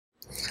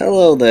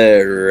Hello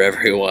there,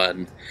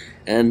 everyone.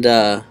 And,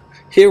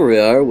 here we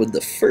are with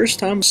the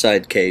first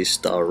homicide case,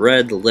 the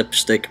red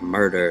lipstick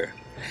murder.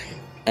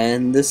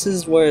 And this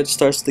is where it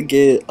starts to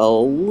get a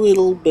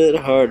little bit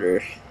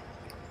harder.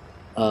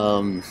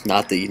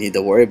 Not that you need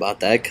to worry about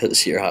that,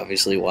 because you're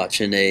obviously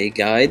watching a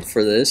guide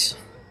for this.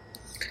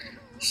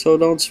 So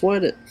don't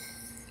sweat it.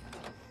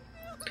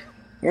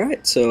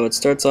 Alright, so it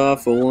starts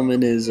off, a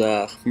woman is,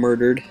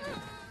 murdered.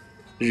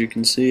 As you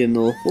can see in the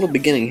little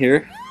beginning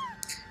here.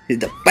 He's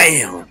the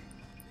BAM!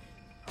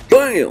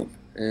 BAM!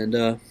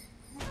 And,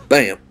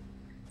 BAM!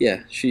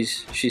 Yeah,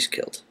 she's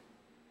killed.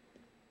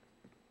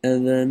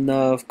 And then,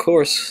 of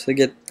course, they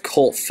get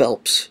Colt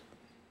Phelps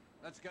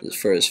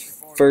for his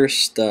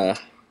first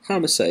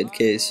homicide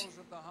case.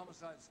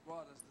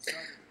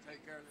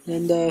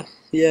 And,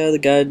 yeah, the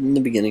guy in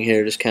the beginning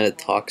here just kind of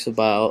talks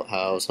about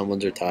how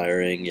someone's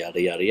retiring,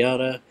 yada yada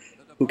yada.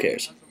 Who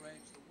cares?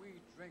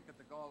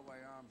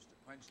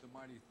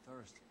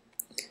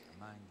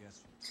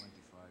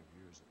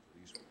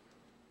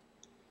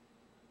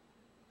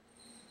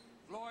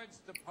 Floyd's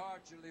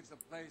departure leaves a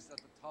place at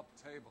the top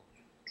table,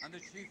 and the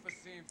chief has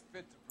seen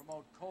fit to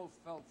promote Cole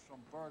Phelps from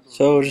burglary.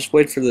 So just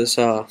wait for this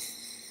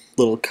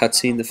little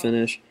cutscene to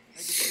finish.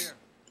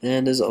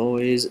 And as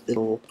always,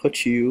 it'll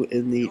put you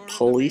in the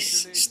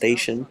police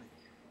station,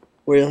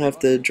 where you'll have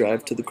to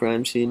drive to the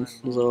crime scene.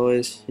 As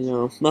always, you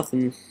know,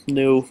 nothing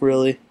new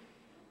really.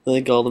 I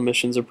think all the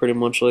missions are pretty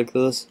much like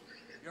this.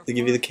 They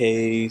give you the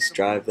case,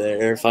 drive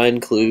there,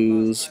 find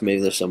clues.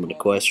 Maybe there's someone to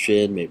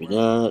question, maybe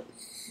not.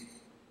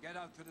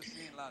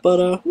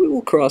 But we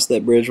will cross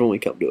that bridge when we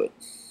come to it.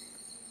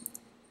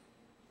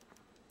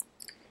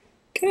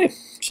 Okay,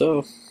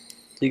 so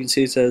you can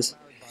see it says,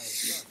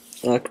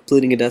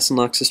 completing a desk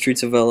unlocks the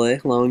streets of LA,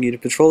 allowing you to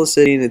patrol the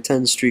city and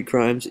attend street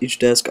crimes. Each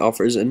desk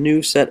offers a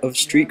new set of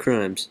street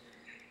crimes.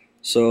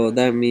 So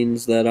that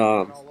means that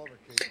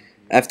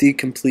after you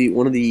complete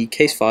one of the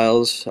case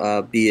files,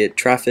 be it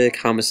traffic,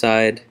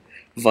 homicide,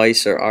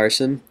 vice, or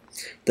arson,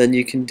 then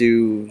you can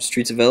do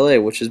Streets of LA,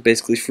 which is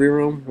basically free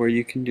roam, where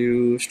you can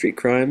do street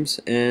crimes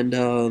and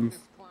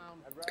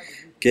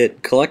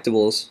get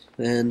collectibles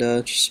and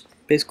just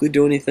basically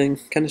do anything,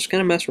 just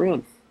kind of mess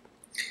around.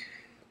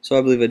 So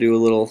I believe I do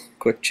a little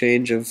quick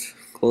change of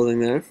clothing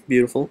there.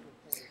 Beautiful.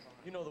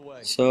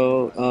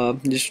 So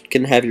you just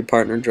can have your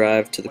partner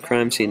drive to the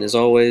crime scene as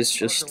always,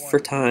 just for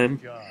time,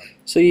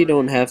 so you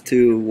don't have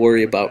to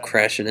worry about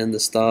crashing into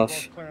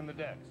stuff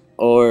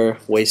or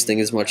wasting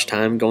as much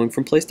time going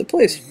from place to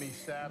place,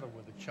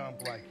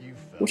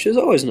 which is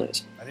always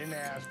nice.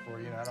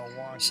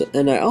 So,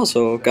 and I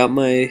also got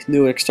my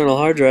new external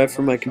hard drive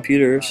for my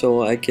computer,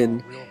 so I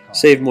can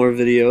save more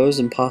videos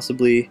and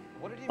possibly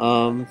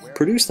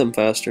produce them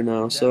faster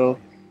now. So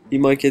you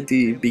might get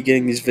be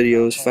getting these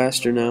videos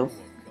faster now.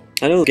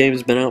 I know the game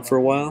has been out for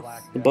a while,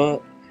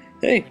 but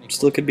hey,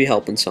 still could be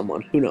helping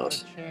someone. Who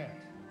knows?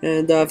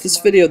 And if this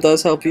video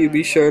does help you,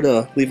 be sure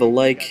to leave a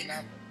like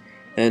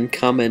and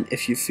comment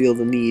if you feel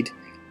the need.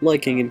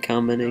 Liking and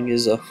commenting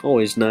is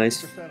always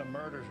nice.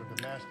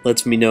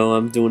 Lets me know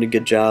I'm doing a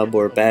good job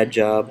or a bad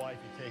job.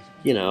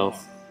 You know,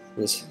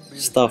 this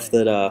stuff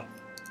that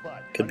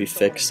could be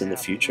fixed in the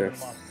future.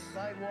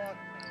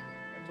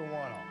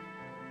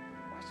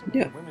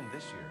 Yeah.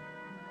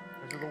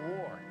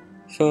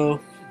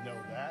 So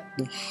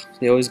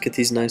you always get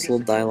these nice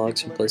little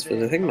dialogues in place.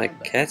 But I think my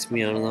cat's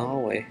meowing in the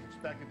hallway.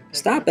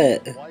 Stop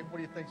it! It's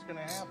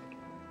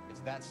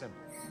that simple.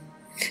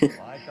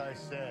 Like I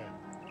said,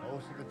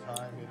 most of the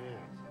time it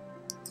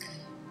is.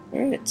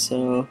 Alright,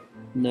 so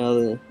now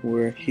that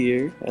we're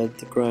here at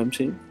the crime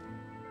scene,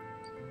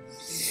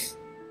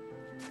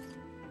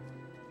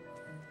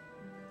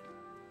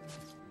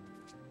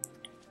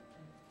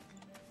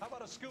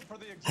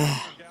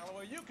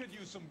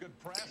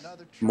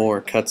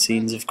 more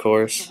cutscenes, of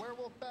course.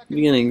 The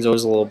beginning's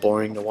always a little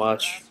boring to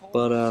watch,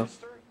 but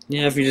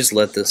yeah, if you just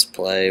let this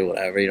play,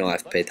 whatever, you don't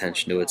have to pay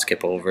attention to it,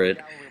 skip over it.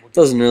 It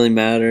doesn't really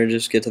matter,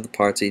 just get to the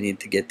parts you need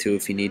to get to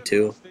if you need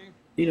to.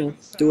 You know,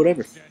 do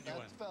whatever.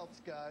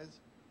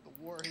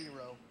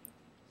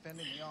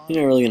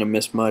 You're not really going to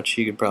miss much.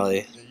 You could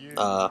probably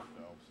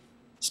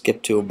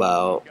skip to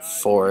about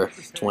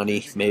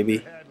 4:20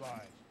 maybe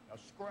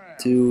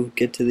to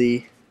get to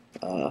the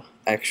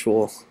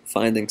actual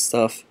finding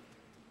stuff.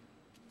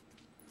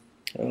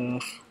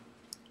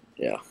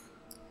 Yeah.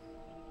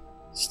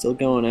 Still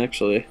going,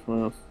 actually.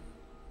 Wow.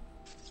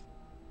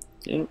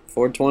 Yep,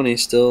 4:20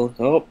 still.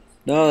 Oh,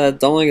 no,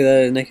 don't look at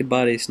that naked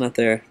body. It's not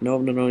there. No,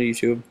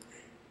 YouTube.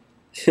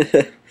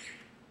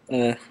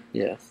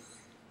 Yeah.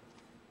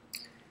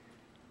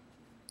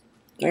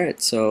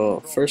 Alright,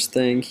 so first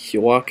thing,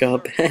 you walk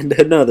up and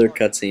another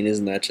cutscene.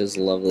 Isn't that just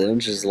lovely? I don't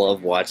just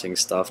love watching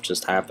stuff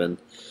just happen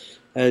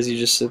as you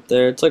just sit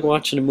there. It's like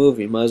watching a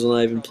movie. Might as well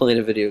not even playing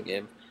a video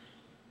game.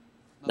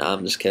 Nah,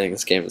 I'm just kidding.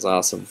 This game is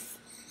awesome.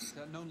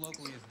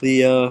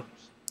 The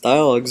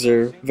dialogues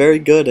are very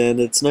good, and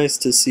it's nice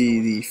to see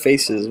the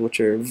faces, which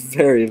are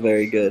very,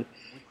 very good,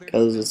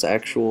 because it's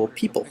actual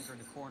people.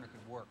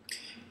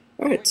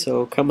 Alright,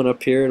 so coming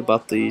up here at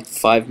about the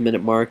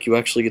 5-minute mark, you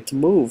actually get to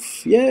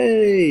move.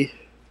 Yay!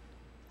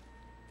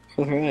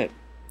 Alright,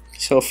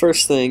 so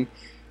first thing,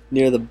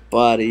 near the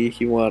body,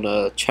 you want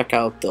to check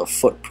out the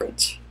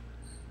footprints.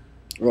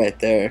 Right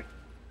there,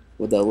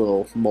 with that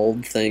little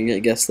mold thing, I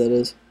guess that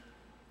is.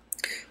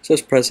 So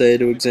just press A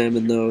to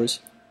examine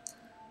those,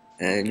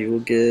 and you will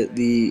get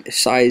the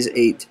size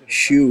 8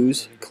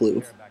 shoes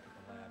clue.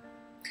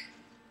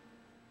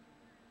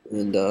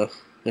 And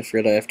I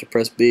forgot I have to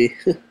press B.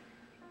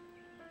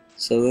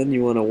 So then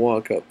you want to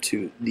walk up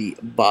to the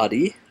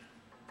body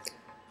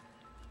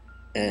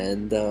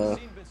and,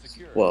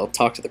 well,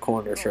 talk to the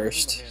coroner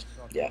first.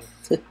 Yeah.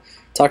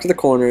 Talk to the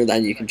coroner,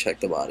 then you can check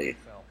the body.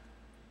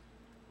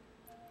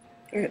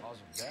 Alright.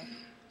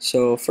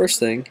 So, first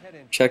thing,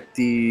 check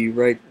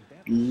the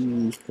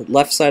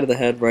left side of the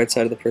head, right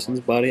side of the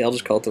person's body. I'll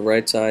just call it the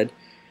right side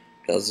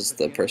because it's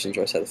the person's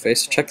right side of the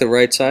face. So check the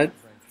right side.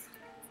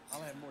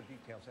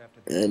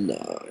 And,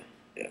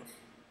 yeah.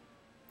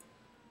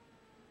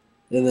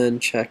 And then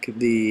check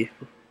the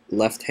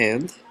left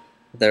hand,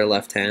 their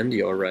left hand,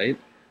 your right.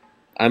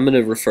 I'm going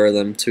to refer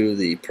them to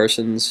the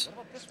person's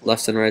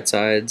left and right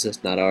sides,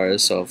 it's not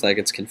ours, so if that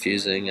gets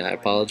confusing, I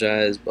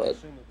apologize, but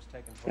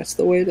that's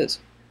the way it is.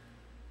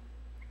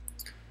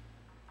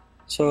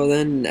 So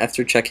then,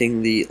 after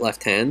checking the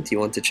left hand, you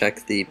want to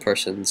check the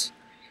person's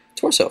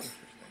torso,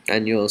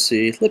 and you'll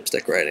see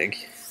lipstick writing.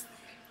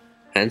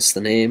 Hence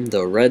the name,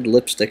 the Red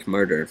Lipstick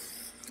Murder.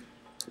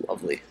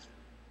 Lovely.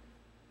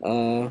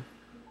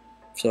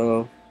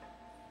 So,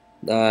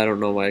 I don't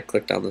know why I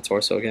clicked on the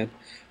torso again.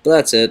 But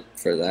that's it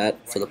for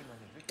that, for the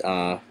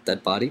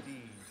dead body.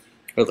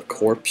 Or the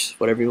corpse,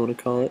 whatever you want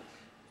to call it.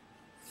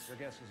 Your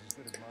guess is as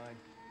good as mine.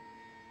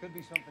 Could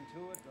be something to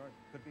it, or it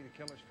could be the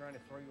killer's trying to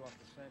throw you off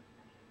the scent.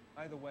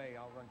 Either way,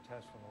 I'll run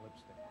tests from the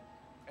lipstick.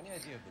 Any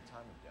idea of the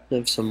time of death? I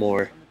have some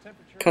more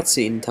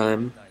cutscene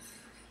time.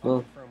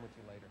 Well,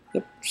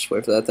 yep, just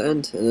wait for that to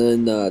end.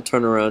 And then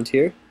turn around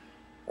here.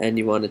 And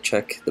you want to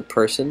check the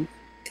person.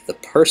 The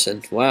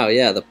person? Wow,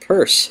 yeah, the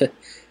purse.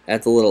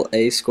 At the little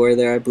A square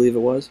there, I believe it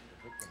was.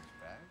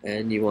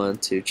 And you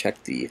want to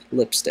check the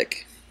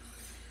lipstick.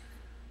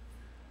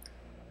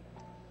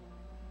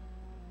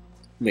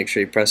 Make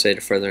sure you press A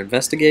to further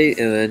investigate,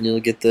 and then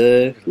you'll get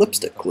the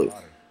lipstick clue.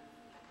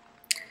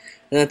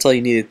 And that's all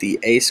you need at the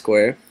A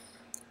square.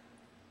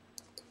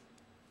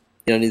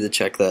 You don't need to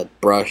check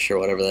that brush or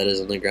whatever that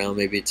is on the ground.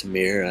 Maybe it's a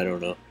mirror, I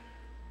don't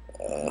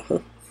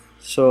know.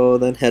 So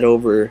then head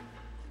over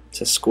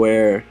to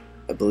square.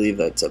 I believe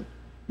that's a...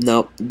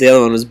 Nope, the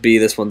other one was B,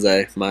 this one's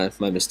A. My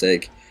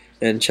mistake.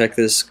 And check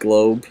this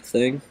globe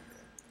thing.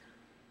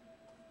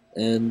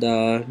 And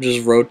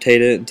just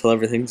rotate it until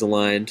everything's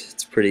aligned.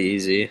 It's pretty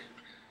easy.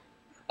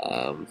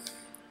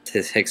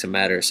 It takes a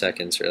matter of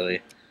seconds,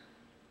 really.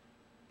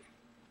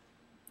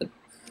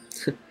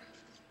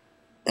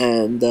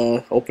 And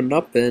open it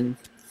up, and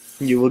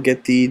you will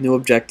get the new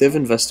objective,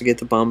 investigate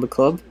the Bomba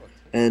Club,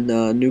 and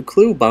new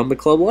clue, Bomba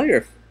Club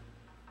lair.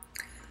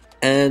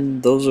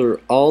 And those are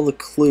all the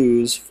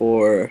clues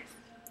for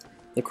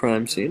the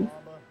crime scene.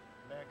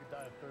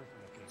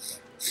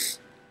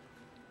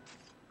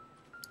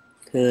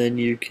 And then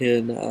you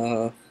can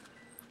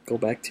go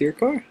back to your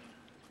car.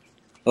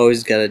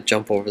 Always gotta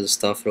jump over the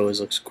stuff, it always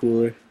looks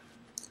cooler.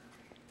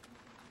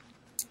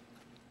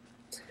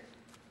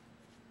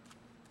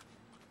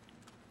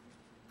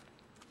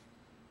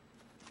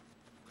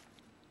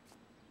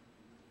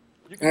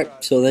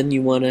 Alright, so then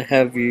you want to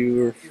have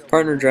your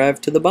partner drive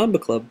to the Bomba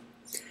Club.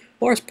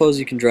 Or I suppose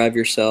you can drive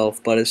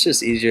yourself, but it's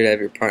just easier to have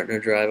your partner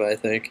drive, I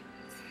think.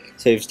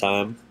 Saves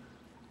time.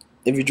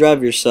 If you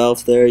drive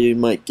yourself there, you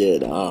might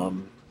get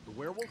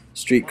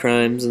street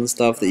crimes and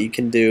stuff that you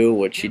can do,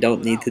 which you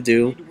don't need to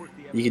do.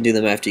 You can do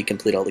them after you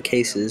complete all the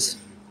cases,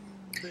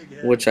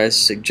 which I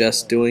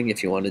suggest doing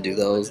if you want to do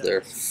those.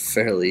 They're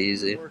fairly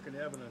easy.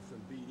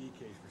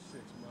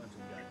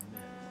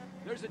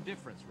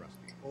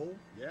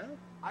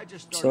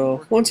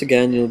 So, once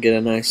again, you'll get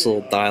a nice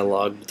little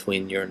dialogue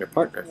between you and your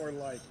partner.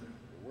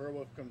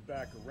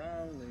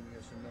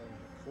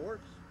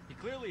 He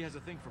clearly has a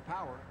thing for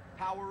power.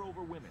 Power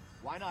over women.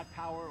 Why not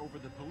power over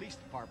the police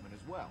department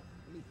as well?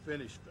 Let me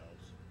finish,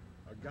 Phelps.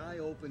 A guy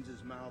opens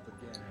his mouth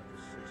again after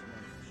 6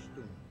 months of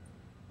stewing.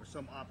 Or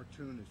some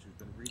opportunist who's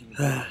been reading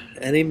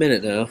any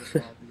minute now.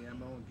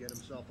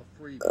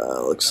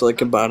 Looks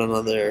like about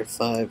another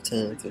 5,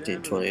 10,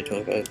 15, 20,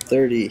 25,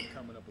 30,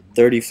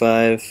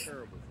 35.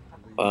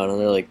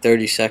 Another like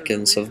 30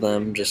 seconds of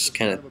them just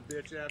kind of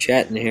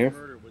chatting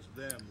here.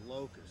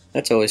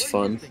 That's always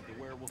fun.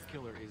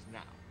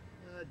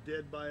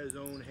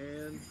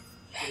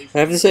 I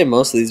have to say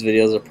most of these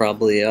videos are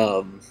probably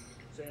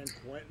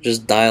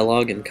just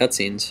dialogue and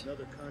cutscenes.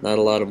 Not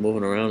a lot of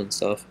moving around and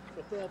stuff.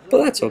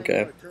 But that's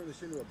okay.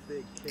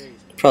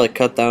 Probably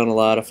cut down a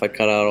lot if I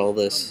cut out all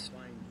this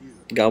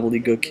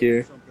gobbledygook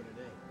here.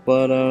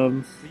 But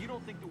I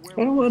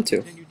don't want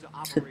to.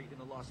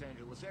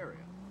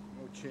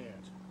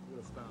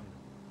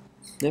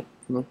 Yep,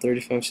 not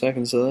 35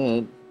 seconds of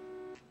that.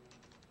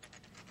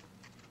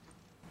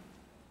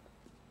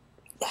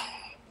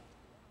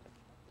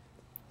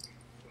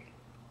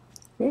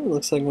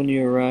 looks like when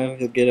you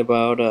arrive, you'll get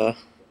about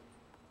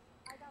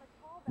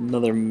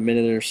another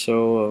minute or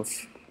so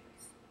of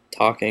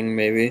talking,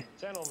 maybe.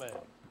 Gentlemen,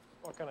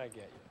 what can I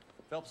get you?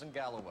 Phelps and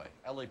Galloway,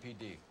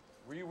 LAPD.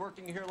 Were you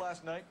working here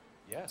last night?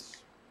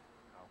 Yes.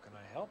 How can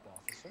I help,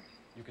 officer?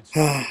 You can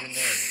start with your name.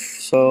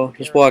 So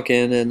just walk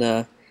in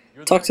and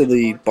talk to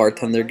the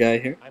bartender guy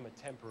here, I'm a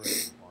temporary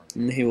bartender.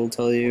 and he will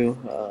tell you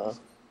a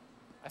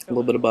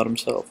little bit about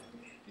himself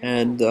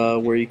and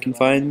where you can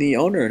find the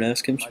owner and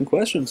ask him some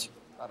questions.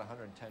 About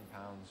 110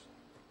 pounds,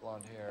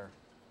 blonde hair,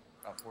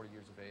 about 40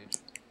 years of age.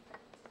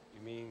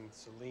 You mean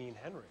Celine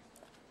Henry?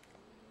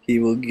 He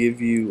will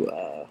give you,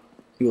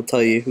 he will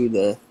tell you who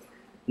the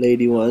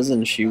lady was,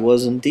 and she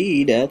was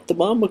indeed at the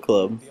Bomba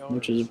Club,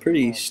 which is a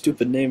pretty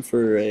stupid name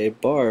for a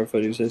bar, if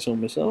I do say so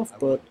myself,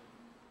 but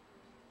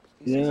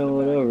yeah,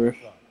 whatever.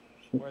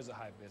 Where's the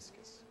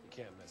hibiscus? You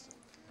can't miss it.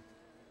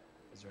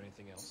 Is there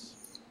anything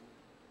else?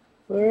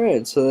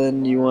 Alright, so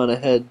then you want to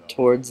head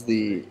towards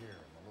the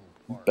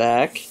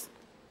back,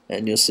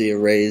 and you'll see a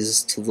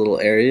raised little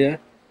area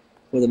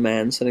with a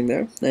man sitting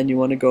there, and you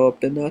want to go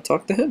up and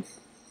talk to him.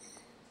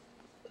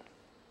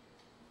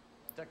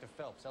 Detective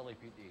Phelps,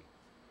 LAPD.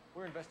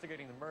 We're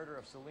investigating the murder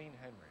of Celine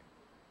Henry.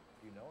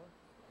 Do you know her?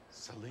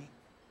 Celine?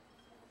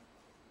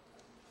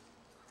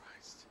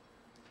 Christ.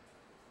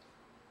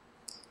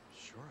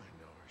 Sure I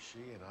know her. She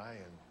and I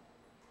and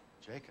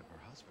Jacob, her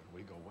husband,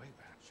 we go way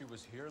back. She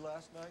was here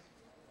last night?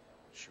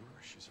 Sure,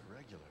 she's a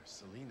regular.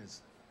 Celine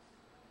is...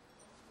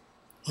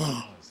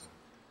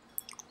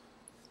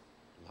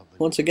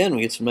 Once again,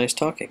 we get some nice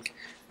talking.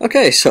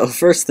 Okay, so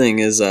first thing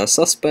is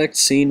suspect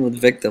seen with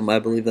victim, I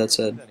believe that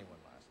said. Not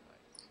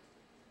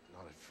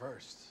at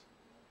first.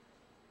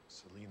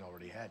 Celine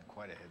already had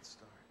quite a head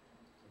start.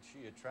 And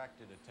she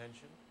attracted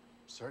attention?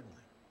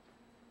 Certainly.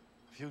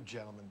 A few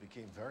gentlemen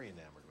became very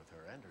enamored with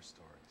her and her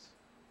stories.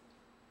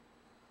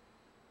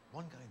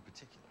 One guy in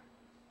particular.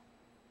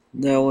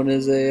 That one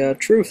is a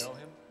truth. You know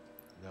him?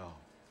 No.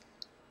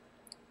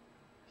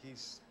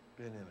 He's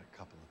been in a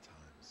couple of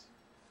times.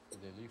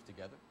 Did they leave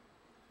together?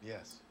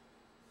 Yes.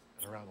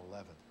 At around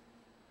 11.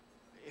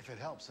 If it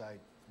helps, I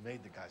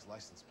made the guy's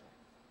license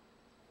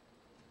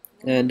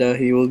plate. And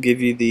he will give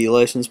you the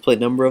license plate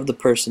number of the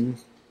person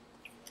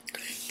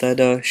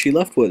that she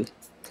left with.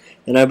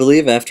 And I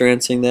believe after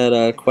answering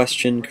that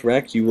question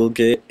correct, you will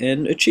get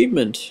an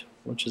achievement,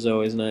 which is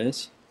always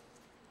nice.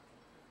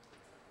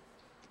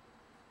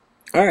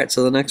 Alright,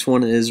 so the next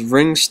one is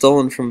ring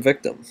stolen from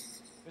victim.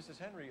 Mrs.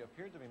 Henry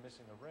appeared to be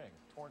missing a ring,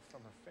 torn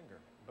from her finger,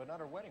 but not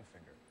her wedding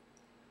finger.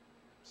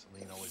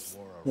 Celine always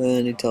wore a And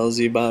then he ring tells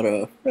you about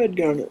a red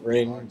garnet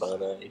ring,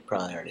 but you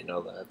probably already know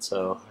that,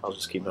 so I'll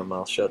just keep my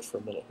mouth shut for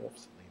a minute here.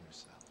 Celine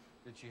herself.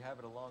 Did she have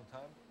it a long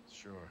time?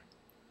 Sure.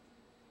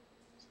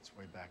 Since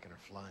way back in her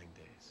flying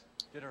days.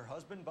 Did her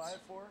husband buy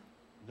it for her?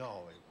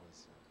 No, it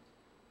was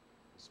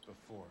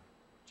before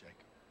Jacob.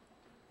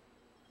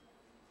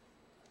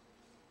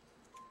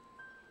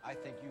 I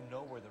think you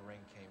know where the ring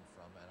came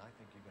from, and I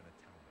think you're gonna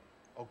tell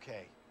me.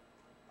 Okay,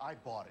 I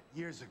bought it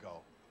years ago.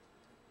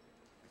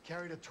 I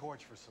carried a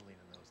torch for Celine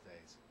in those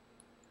days.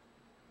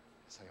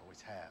 As I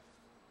always have.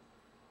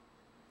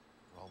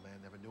 The old man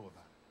never knew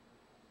about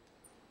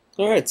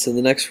it. Alright, so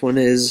the next one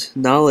is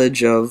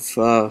knowledge of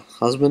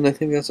husband, I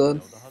think that's You on.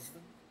 know the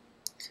husband?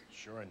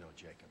 Sure I know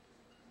Jacob.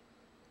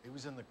 He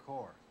was in the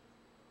Corps.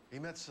 He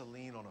met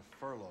Celine on a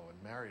furlough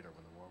and married her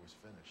when the war was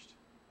finished.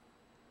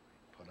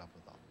 Put up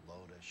with a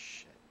load of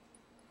shit.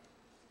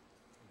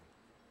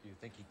 Do you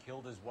think he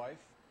killed his wife?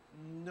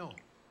 No.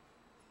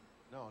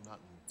 No, not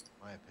in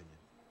my opinion.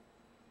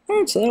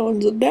 Alright, so that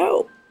one's a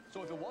doubt.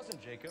 So if it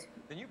wasn't Jacob,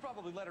 then you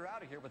probably let her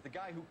out of here with the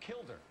guy who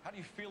killed her. How do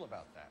you feel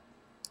about that?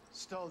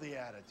 Stow the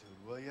attitude,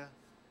 will ya?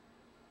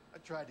 I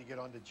tried to get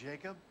onto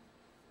Jacob.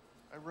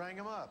 I rang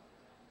him up.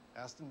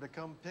 Asked him to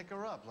come pick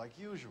her up, like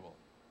usual.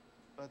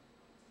 But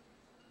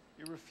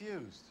he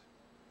refused.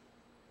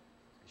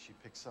 She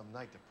picked some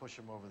night to push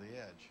him over the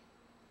edge.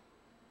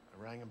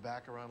 I rang him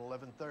back around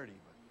 11:30,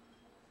 but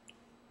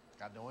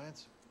got no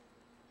answer.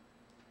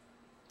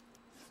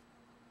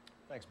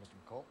 Thanks, Mr.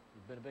 McCall.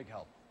 You've been a big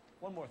help.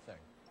 One more thing.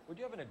 Would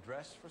you have an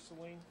address for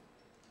Celine?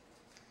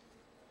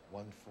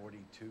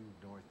 142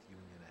 North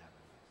Union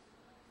Avenue.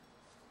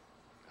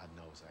 God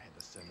knows I had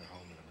to send her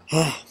home in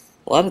enough.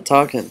 A lot of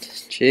talking.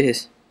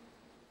 Jeez.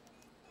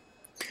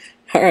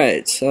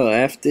 Alright, so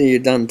after you're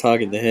done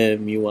talking to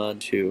him, you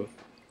want to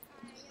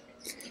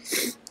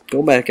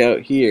go back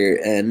out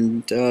here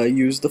and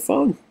use the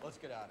phone. Let's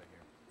get out of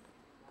here.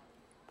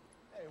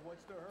 Hey,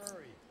 what's the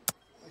hurry?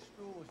 My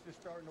stool is just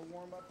starting to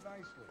warm up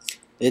nicely.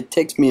 It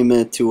takes me a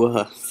minute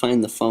to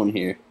find the phone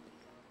here.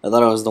 I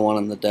thought it was the one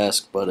on the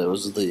desk, but it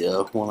was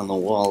the one on the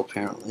wall,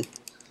 apparently.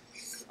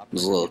 I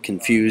was a little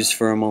confused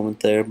for a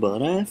moment there,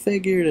 but I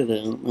figured it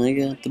out. I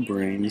got the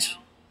brains.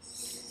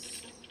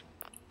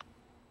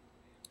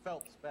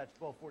 Phelps, badge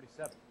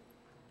 1247.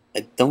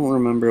 I don't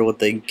remember what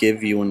they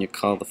give you when you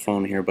call the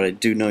phone here, but I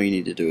do know you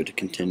need to do it to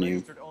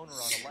continue.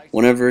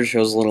 Whenever it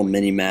shows a little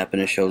mini-map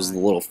and it shows the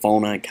little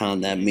phone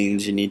icon, that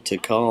means you need to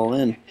call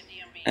in.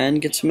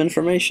 and get some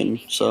information.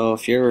 So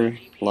if you're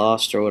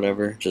lost or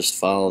whatever, just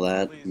follow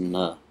that and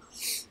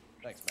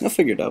Thanks, I'll man.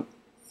 figure it out.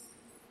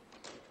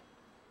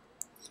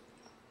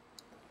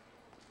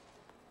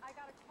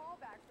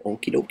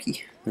 Okie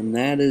dokie. And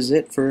that is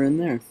it for in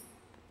there.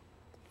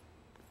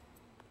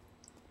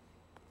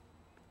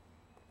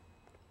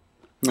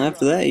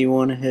 After that, you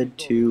want to head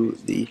to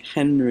the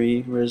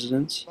Henry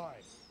residence. Fine.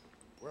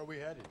 Where are we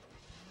headed?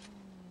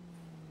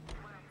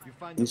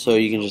 And so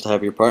you can just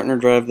have your partner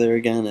drive there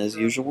again as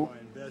usual. My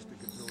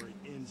investigatory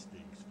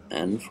instincts, fellas.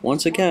 And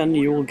once again,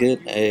 you will get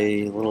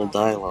a little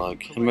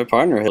dialogue. And my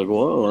partner like,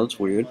 whoa, that's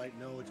weird. Might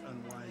know it's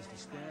unwise to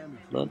stand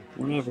between But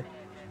the whatever. patient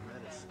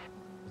and his medicine.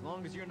 As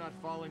long as you're not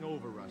falling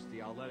over,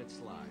 Rusty, I'll let it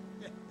slide.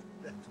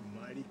 That's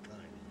mighty kind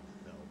of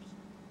you, Phelps.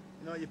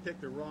 You know, you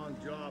picked the wrong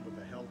job with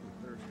a healthy,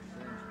 thirsty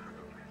fringe.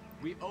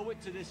 We owe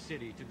it to this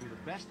city to do the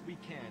best we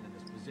can in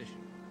this position.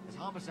 As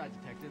homicide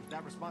detectives, that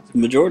The responsibility...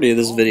 majority of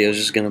this video is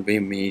just going to be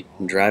me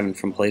driving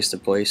from place to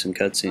place and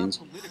cutscenes.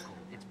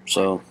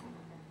 So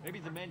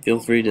feel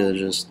free to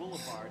just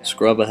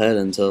scrub ahead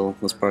until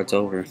this part's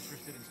over.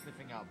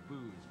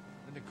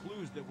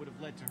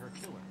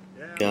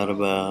 Got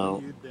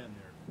about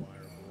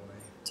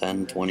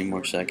 10-20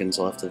 more seconds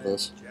left of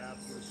this.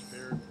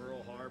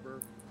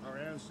 Our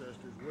ancestors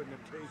wouldn't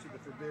have tasted the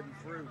forbidden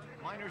fruit.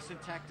 Minor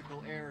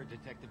syntactical error,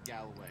 Detective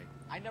Galloway.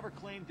 I never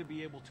claimed to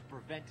be able to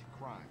prevent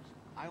crimes.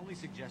 I only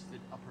suggested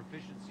a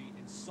proficiency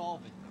in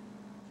solving them.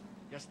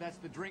 Guess that's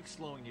the drink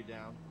slowing you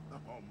down.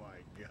 Oh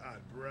my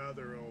God,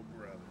 brother, oh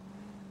brother.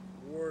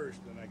 Worse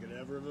than I could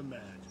ever have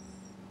imagined.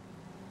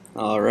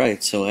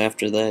 Alright, so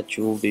after that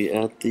you will be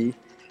at the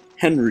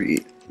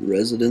Henry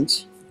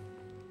residence.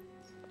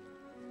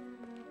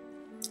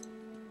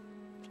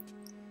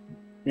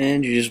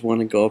 And you just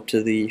want to go up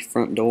to the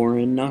front door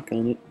and knock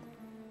on it.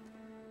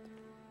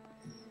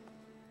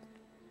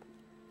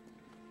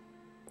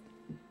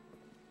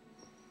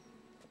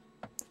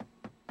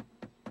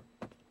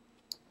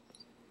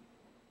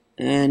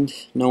 And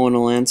no one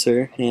will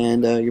answer,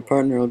 and your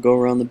partner will go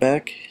around the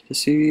back to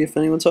see if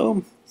anyone's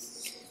home.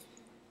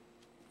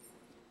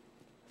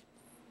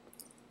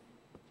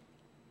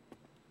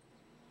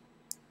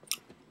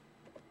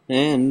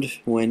 And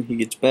when he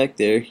gets back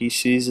there, he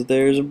sees that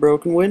there's a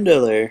broken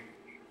window there.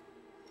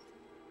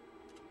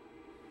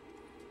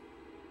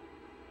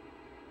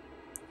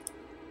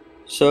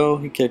 So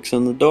he kicks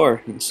on the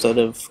door instead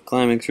of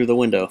climbing through the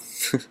window.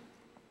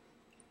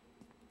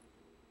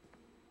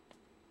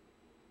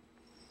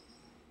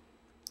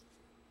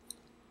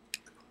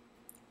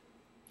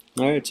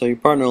 Alright, so your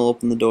partner will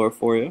open the door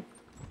for you.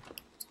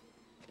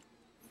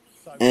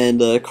 And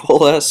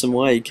Cole asks him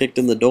why he kicked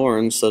in the door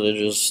instead of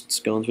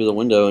just going through the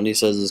window, and he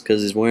says it's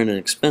because he's wearing an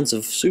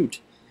expensive suit.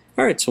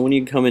 Alright, so when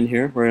you come in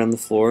here, right on the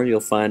floor,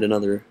 you'll find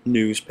another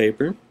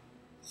newspaper.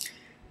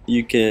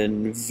 You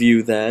can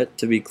view that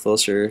to be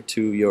closer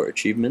to your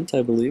achievement,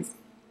 I believe.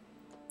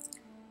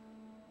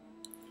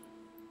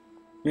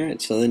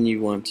 Alright, so then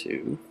you want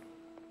to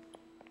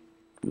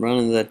run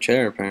into that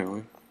chair,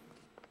 apparently.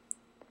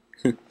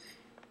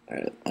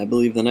 Alright, I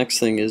believe the next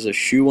thing is a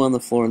shoe on the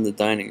floor in the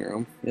dining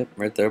room. Yep,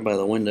 right there by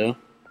the window.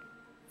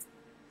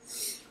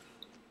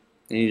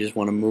 And you just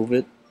want to move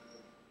it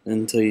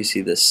until you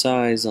see the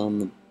size on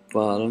the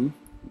bottom.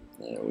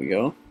 There we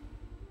go.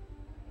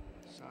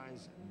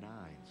 Size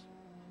 9s.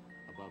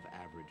 Above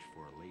average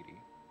for a lady.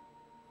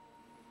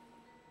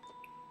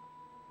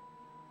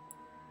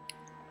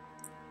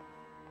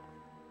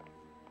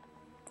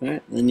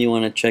 Alright, then you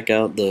want to check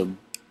out the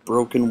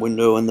broken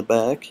window in the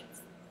back.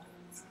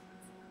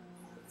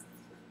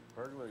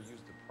 Burglar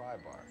used the pry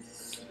bar.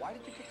 Why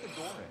did you kick the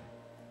door in?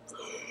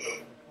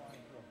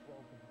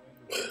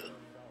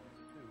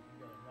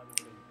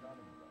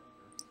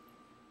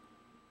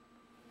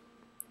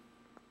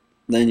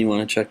 Then you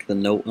want to check the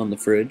note on the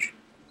fridge.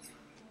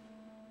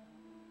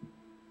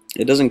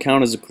 It doesn't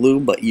count as a clue,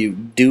 but you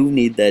do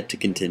need that to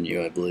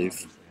continue, I believe.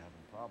 Obviously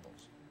having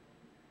problems.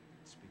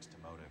 Speaks to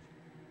motive.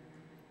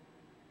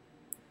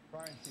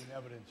 Crime scene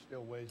evidence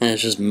still weighs. And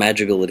it's just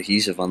magical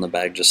adhesive on the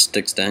back, just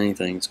sticks to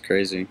anything, it's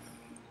crazy.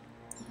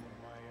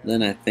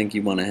 Then I think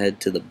you want to head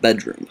to the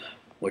bedroom,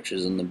 which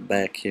is in the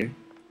back here.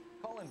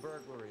 Call in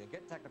burglary and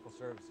get technical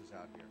services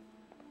out here.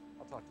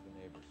 I'll talk to the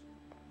neighbors.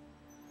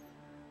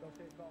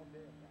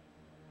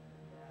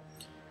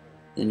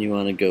 Then you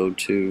want to go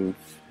to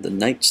the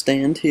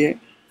nightstand here,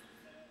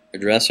 or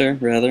dresser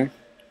rather,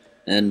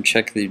 and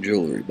check the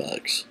jewelry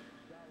box.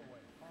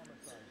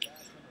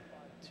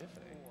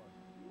 Tiffany.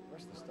 The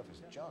rest of the stuff is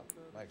junk.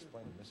 Might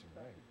explain the missing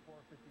ring.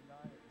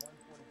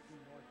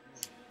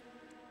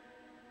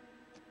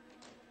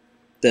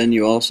 Then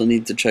you also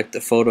need to check the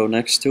photo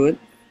next to it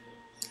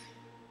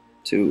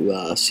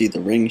to see the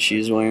ring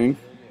she's wearing.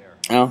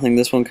 I don't think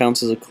this one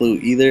counts as a clue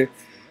either,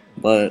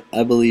 but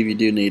I believe you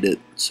do need it,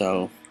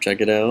 so check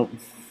it out.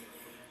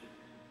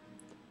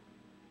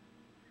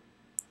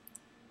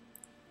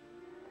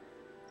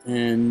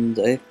 And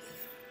I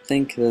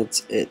think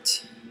that's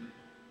it.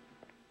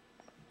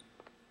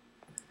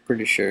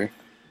 Pretty sure.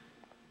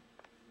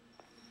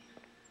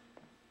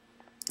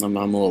 I'm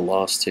a little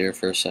lost here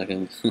for a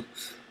second.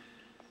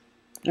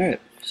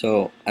 Alright,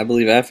 so I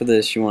believe after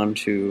this you want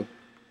to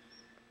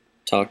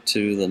talk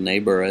to the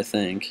neighbor, I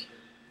think.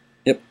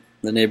 Yep,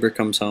 the neighbor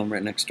comes home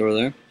right next door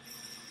there.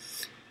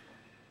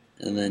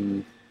 And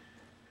then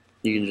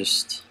you can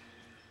just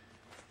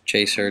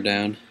chase her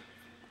down.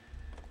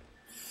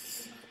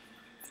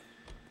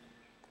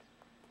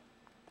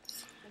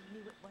 They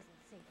knew it wasn't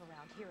safe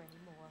around here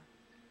anymore.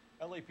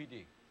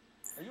 LAPD.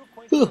 Are you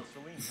acquainted with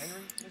Celine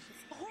Henry, Mrs.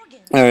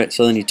 Horgan! Alright,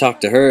 so then you talk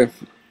to her,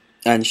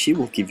 and she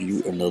will give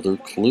you another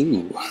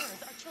clue. Our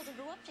children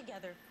grew up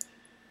together.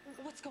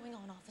 What's going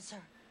on,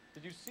 officer?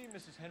 Did you see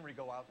Mrs. Henry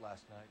go out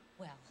last night?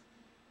 Well,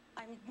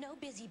 I'm no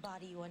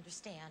busybody, you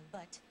understand,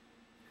 but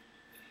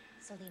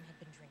Celine had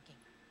been drinking.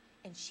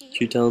 And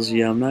She tells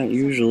you I'm not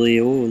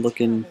usually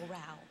looking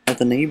at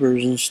the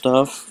neighbors and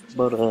stuff,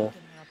 but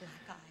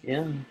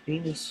yeah, He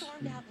penis.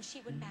 stormed out and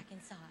she went back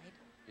inside.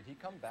 Did he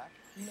come back?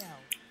 No.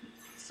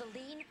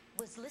 Celine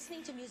was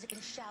listening to music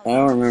and shouting. I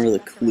don't remember the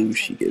until she left clue around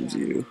she 10 gives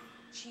p.m. you.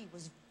 She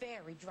was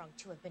very drunk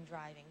to have been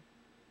driving.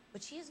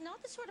 But she is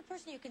not the sort of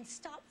person you can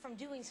stop from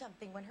doing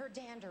something when her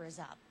dander is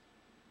up.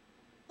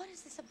 What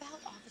is this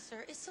about,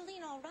 officer? Is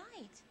Celine all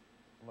right?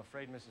 I'm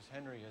afraid Mrs.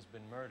 Henry has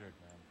been murdered,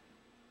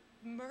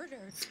 ma'am.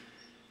 Murdered?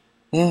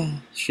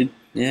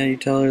 Yeah, you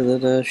tell her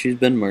that she's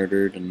been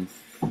murdered and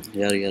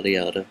yada yada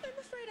yada. I'm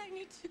afraid I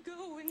need to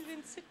go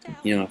and sit down.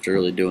 You don't have to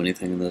really do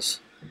anything in this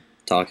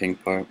talking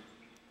part.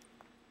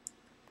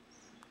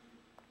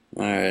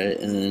 Alright,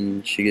 and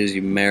then she gives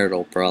you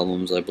marital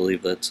problems, I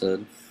believe that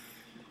said.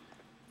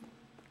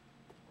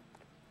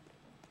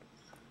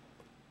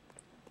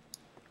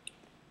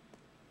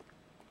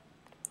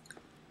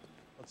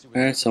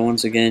 Alright, so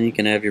once again, you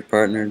can have your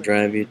partner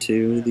drive you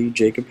to the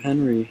Jacob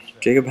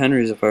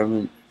Henry's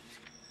apartment.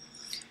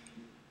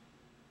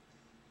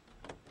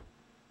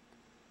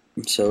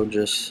 So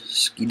just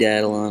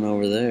skedaddle on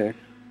over there.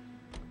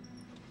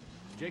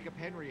 Jacob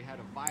Henry had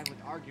a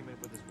violent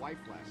argument with his wife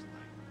last night.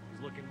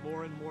 He's looking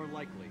more and more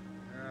likely.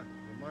 Yeah,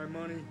 for my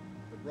money,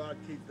 if Rod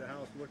keeps the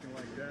house looking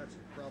like that,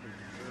 she'll probably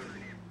deserve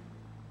it.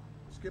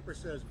 The skipper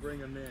says bring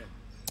him in.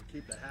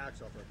 Keep the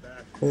hacks off her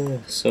back.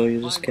 So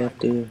you just have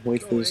to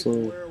wait for this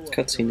little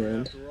cutscene to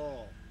end.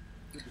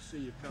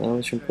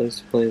 Always from place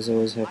to place, I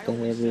always have to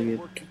have maybe a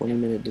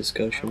 20-minute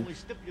discussion.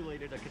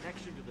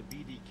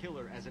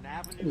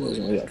 There's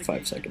only about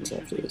 5 seconds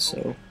after this,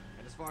 so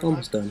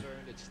almost done.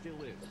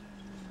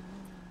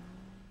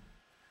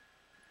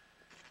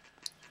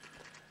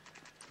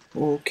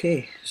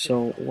 Okay,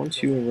 so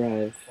once you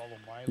arrive,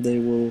 they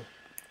will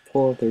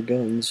pull out their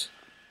guns,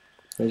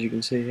 as you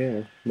can see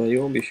here, but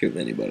you won't be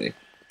shooting anybody.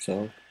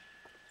 So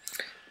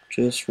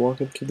just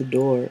walk up to the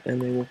door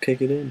and they will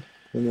kick it in,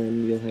 and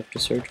then you'll have to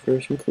search for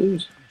some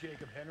clues.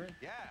 Jacob Henry?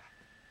 Yeah.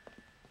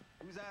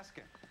 Who's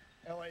asking?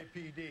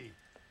 LAPD.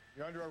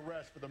 You're under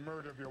arrest for the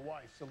murder of your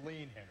wife,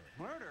 Celine Henry.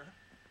 Murder?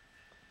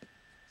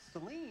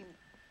 Celine?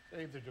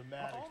 Save the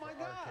dramatics Oh, my for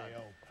God.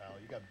 RKO, pal.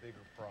 You got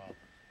bigger problems.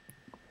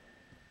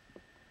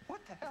 What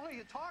the hell are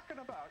you talking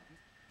about?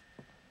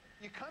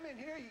 You come in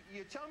here,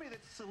 you tell me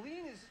that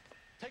Celine is...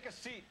 Take a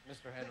seat,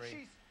 Mr. Henry.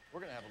 she's... We're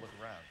gonna have a look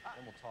around,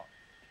 and we'll talk.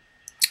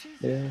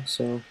 Yeah,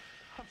 so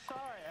I'm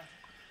sorry.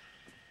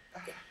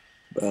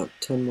 about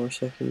 10 more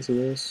seconds of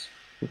this.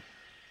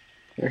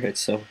 Alright,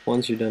 so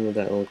once you're done with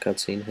that little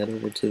cutscene, head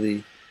over to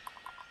the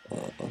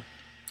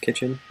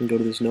kitchen and go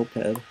to this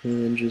notepad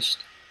and then just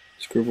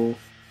scribble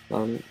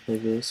on it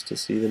like this to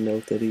see the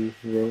note that he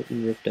wrote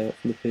and ripped out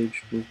from the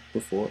page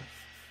before.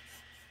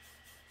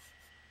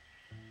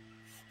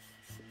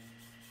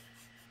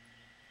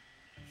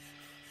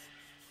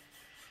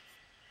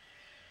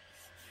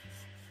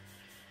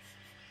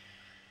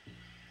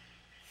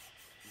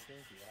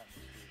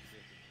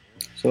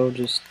 So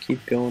just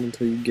keep going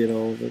until you get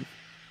all of it.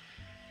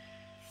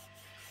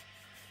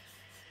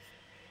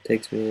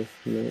 Takes me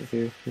a minute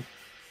here. The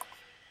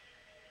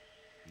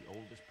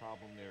oldest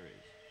problem there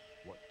is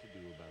what to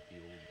do about the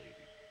old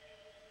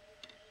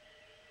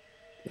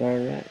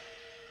lady. Alright.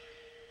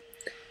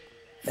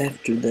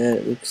 After that,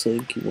 it looks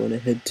like you want to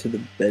head to the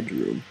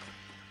bedroom,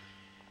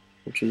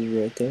 which is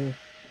right there.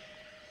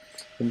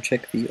 And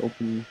check the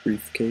open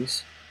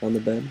briefcase on the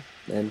bed,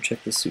 and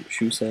check the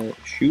shoe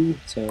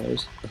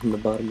size on the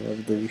bottom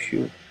of the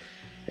shoe,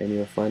 and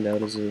you'll find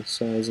out it's a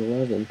size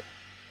 11.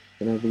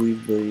 And I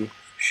believe the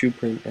shoe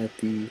print at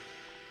the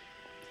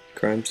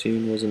crime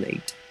scene was an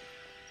 8.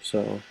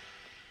 So,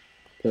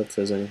 if that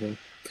says anything.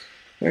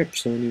 Alright,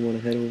 so then you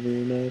want to head over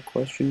and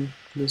question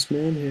this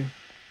man here.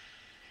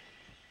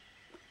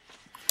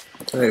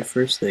 Alright,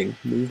 first thing,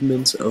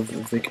 movements of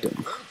the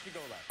victim. Where did she go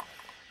last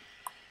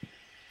night?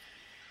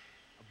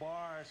 A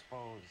bar, I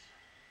suppose.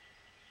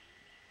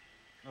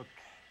 Look,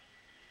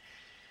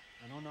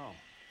 I don't know.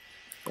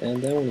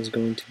 And that one is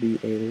going to be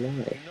a lie.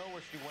 You know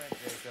where she went,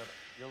 Jacob.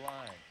 You're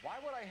lying. Why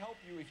would I help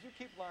you if you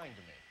keep lying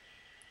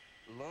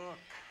to me? Look,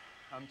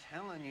 I'm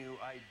telling you,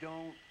 I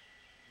don't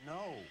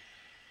know.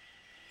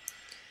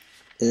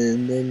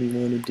 And then you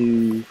want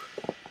to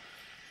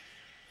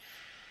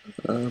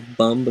do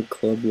Bomba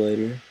Club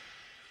later.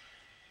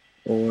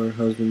 or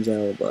husband's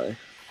alibi.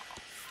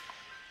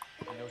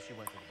 You know she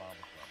went to the Bible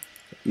club.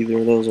 Either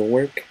of those will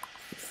work,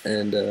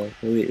 and we'll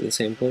be at the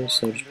same place,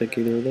 so just pick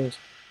either of those.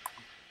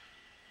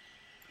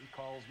 He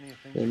calls me if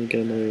things And are you get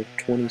getting out another of hand.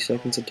 20 I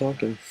seconds of go and I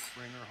talking.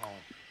 bring her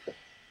home.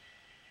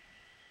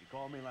 He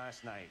called me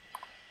last night.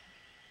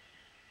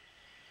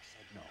 I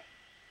said no.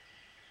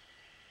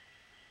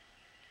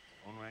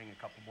 Phone rang a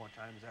couple more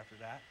times after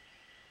that.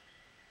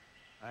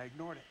 I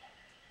ignored it.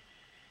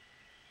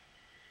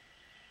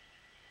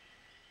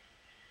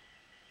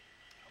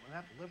 I'm gonna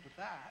have to live with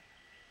that.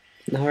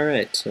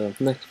 Alright, so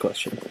next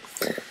question.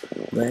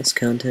 Last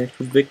contact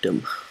with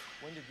victim.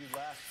 When did you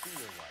last see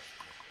your wife,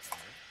 Mr.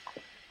 Henry?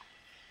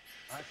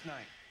 Last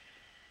night.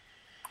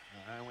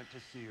 I went to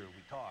see her.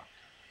 We talked.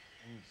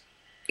 And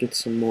Get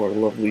some more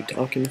lovely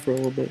talking for a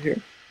little bit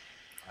here.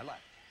 I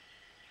left.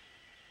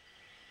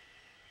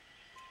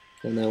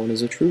 And that one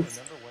is a Do you truth.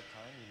 remember what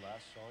time you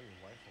last saw your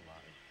wife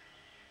alive?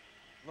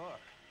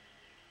 Look,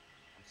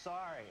 I'm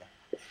sorry.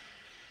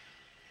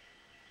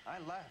 I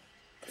left.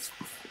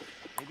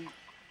 Maybe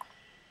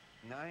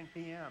 9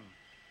 p.m.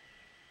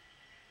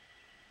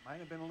 Might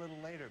have been a little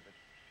later, but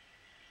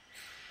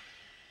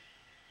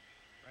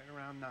right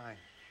around 9.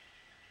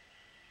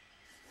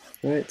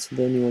 Alright, so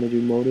then you want to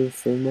do motive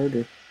for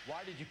murder.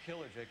 Why did you kill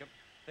her, Jacob?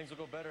 Things will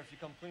go better if you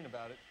come clean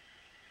about it.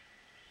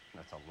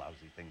 That's a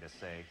lousy thing to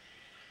say.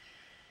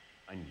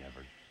 I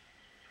never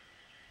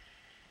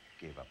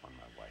gave up on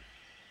my wife.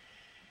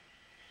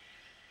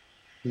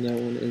 And that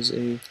one is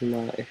a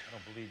lie. I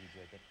don't believe you,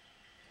 Jacob.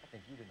 I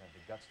think you didn't have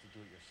the guts to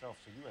do it yourself,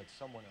 so you had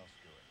someone else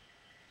do it.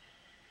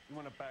 You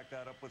want to back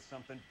that up with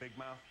something, Big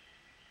Mouth?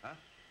 Huh?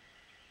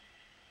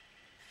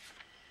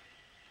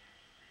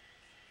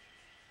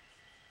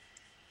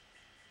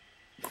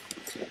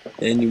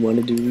 And you want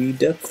to do the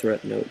death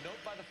threat note. The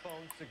note by the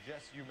phone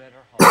suggests you met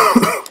her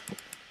home.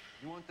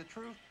 You want the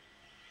truth?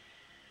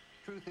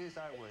 Truth is,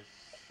 I was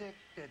sick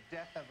to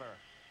death of her.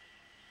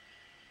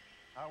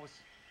 I was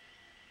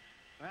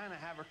trying to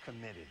have her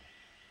committed.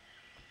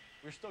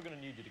 We're still going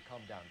to need you to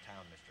come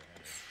downtown, Mr.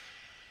 Henry.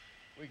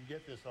 We can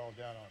get this all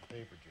down on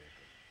paper,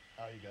 Jacob.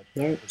 How you got?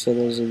 Alright, so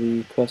those are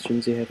the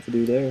questions you have to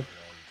do there.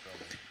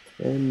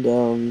 And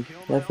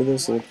after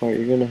this little part,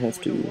 you're gonna have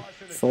to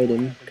fight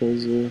him,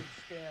 because he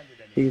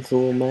gets a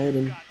little mad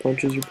and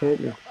punches your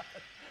partner.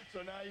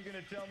 So now you're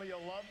gonna tell me you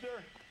loved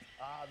her?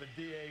 Ah, the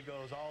DA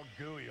goes all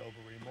gooey over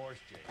remorse,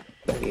 Jacob.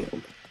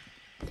 Damn.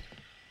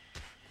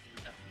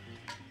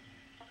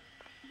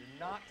 You're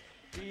not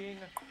being...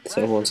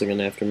 So once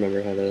again, I have to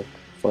remember how to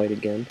fight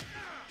again.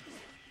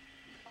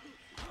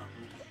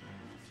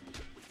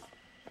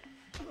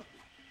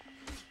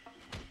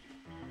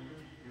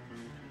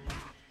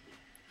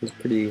 It's a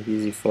pretty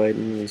easy fight,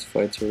 and these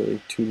fights are really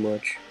too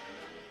much.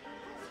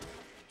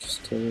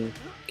 Just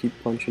keep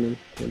punching him,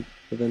 and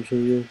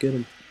eventually you'll get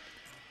him.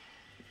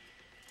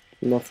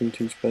 Nothing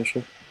too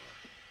special.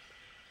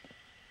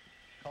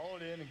 Call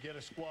it in and get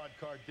a squad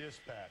car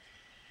dispatch.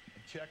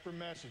 And check for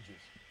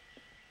messages.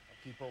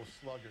 I'll keep old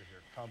Slugger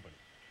here company.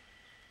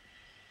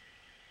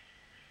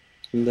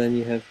 And then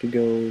you have to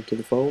go to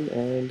the phone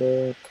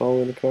and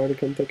call in a car to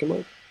come pick him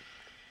up.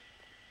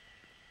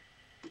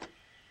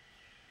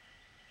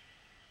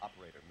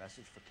 Operator,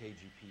 message for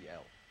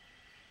KGPL.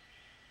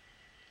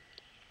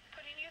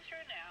 Putting you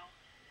through now.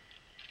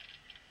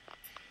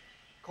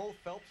 Cole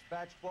Phelps,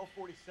 badge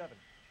 1247.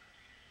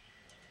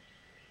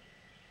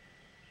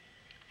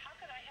 How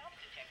can I help,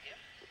 Detective?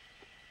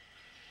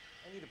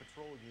 I need a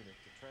patrol unit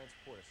to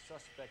transport a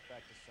suspect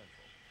back to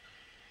Central.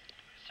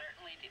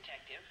 Certainly,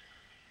 Detective.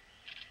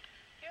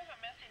 You have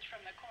a message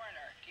from the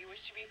coroner. Do you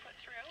wish to be put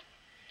through?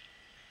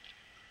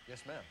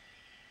 Yes, ma'am.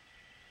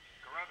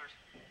 Carruthers,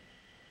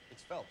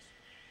 It's Phelps.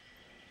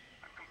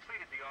 I've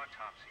completed the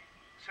autopsy.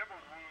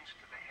 Several wounds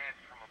to the head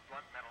from a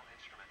blunt metal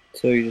instrument.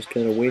 So you just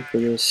gotta wait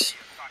for this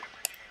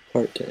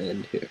part to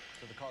end here.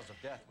 So the cause of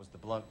death was the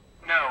blunt...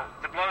 No,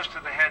 the blows to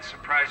the head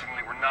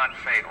surprisingly were not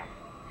fatal.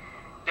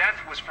 Death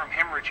was from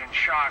hemorrhage and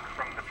shock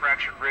from the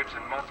fractured ribs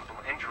and multiple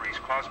injuries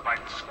caused by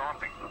the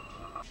stomping.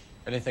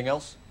 Anything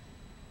else?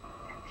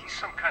 He's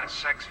some kind of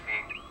sex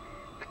fiend.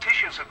 The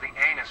tissues of the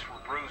anus were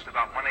bruised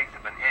about 1/8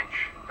 of an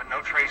inch, but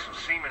no trace of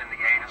semen in the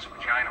anus,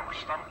 vagina, or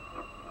stomach.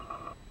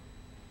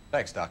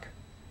 Thanks, Doc.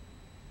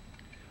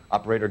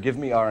 Operator, give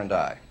me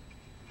R&I.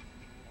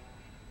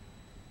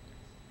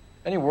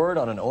 Any word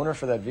on an owner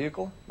for that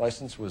vehicle?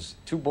 License was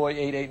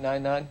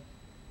 2boy8899.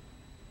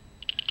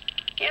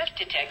 Yes,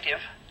 Detective.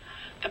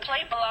 The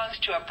plate belongs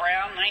to a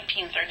brown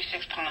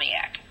 1936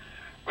 Pontiac.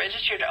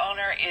 Registered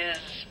owner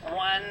is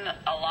one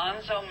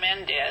Alonzo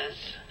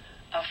Mendez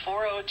of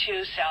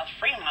 402 South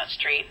Fremont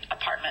Street,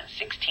 apartment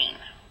 16.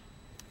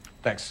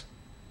 Thanks.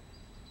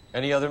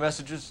 Any other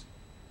messages?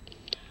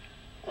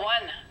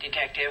 One,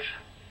 Detective.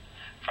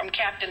 From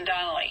Captain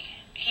Donnelly.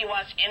 He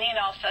wants any and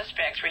all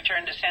suspects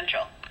returned to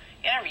Central.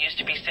 Interviews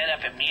to be set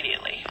up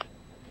immediately.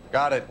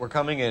 Got it. We're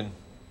coming in.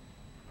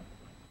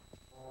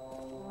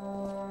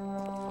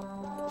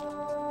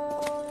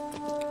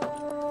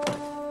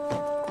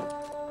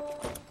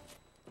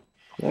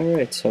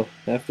 Alright, so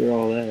after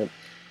all that,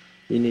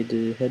 you need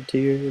to head to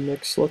your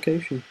next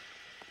location.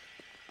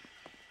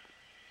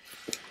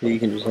 You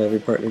can just have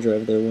your partner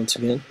drive there once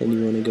again, and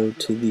you want to go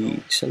to the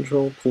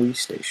Central Police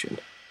Station.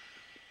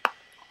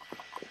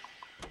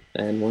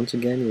 And once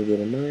again, you'll get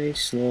a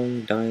nice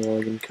long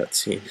dialogue and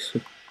cutscene.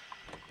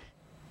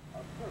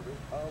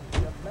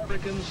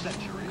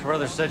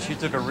 Carruthers said she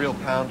took a real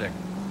pounding.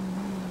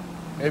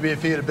 Maybe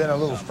if he had been a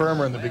little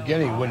firmer in the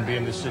beginning, he wouldn't be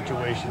in this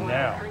situation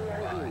now.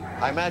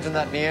 I imagine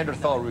that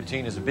Neanderthal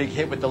routine is a big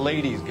hit with the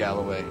ladies,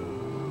 Galloway.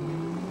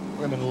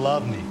 Women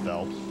love me,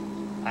 Phelps.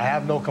 I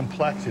have no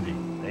complexity.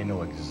 They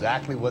know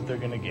exactly what they're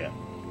gonna get.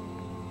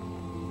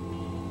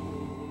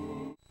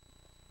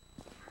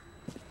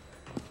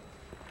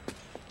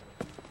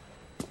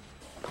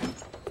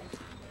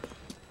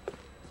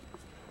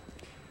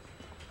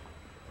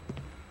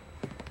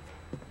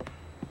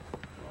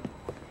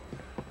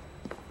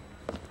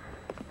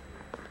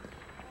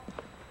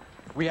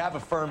 We have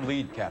a firm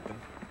lead, Captain.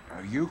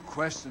 Are you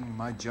questioning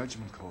my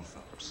judgment call,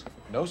 Phelps?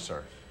 No,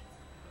 sir.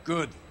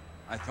 Good.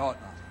 I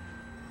thought not.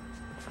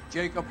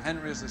 Jacob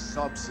Henry is a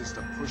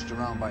sub-sister pushed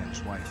around by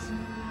his wife.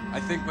 I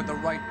think with the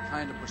right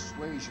kind of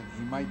persuasion,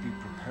 he might be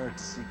prepared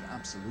to seek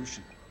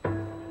absolution.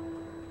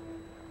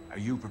 Are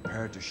you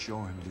prepared to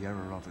show him the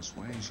error of his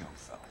ways, young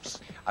Phelps?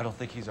 I don't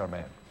think he's our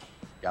man.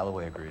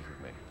 Galloway agrees with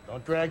me.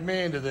 Don't drag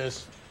me into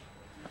this.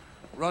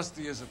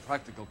 Rusty is a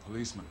practical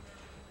policeman.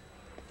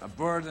 A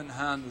bird in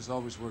hand is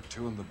always worth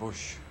two in the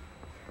bush.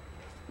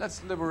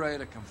 Let's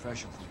liberate a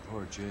confession from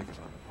poor Jacob, and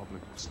the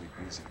public will sleep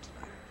easier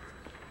tonight.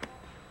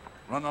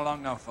 Run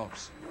along now,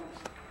 Phelps.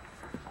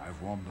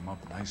 I've warmed them up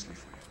nicely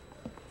for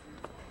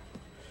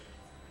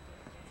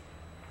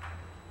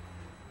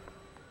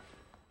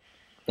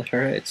you.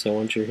 Alright, so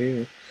once you're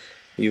here,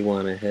 you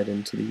want to head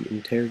into the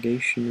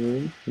interrogation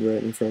room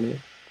right in front of you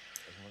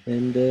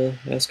and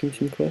ask him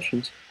some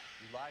questions.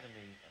 You lie to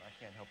me, and I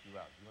can't help you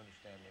out. Do you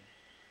understand me?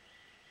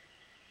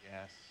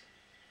 Yes.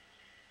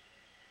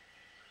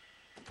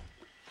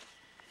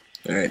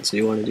 Alright, so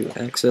you want to do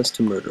access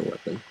to murder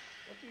weapon.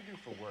 What do you do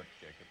for work,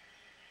 Jacob?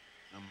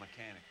 I'm a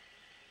mechanic.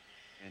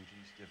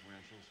 Engines,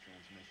 differentials,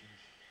 transmissions,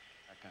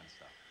 that kind of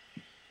stuff.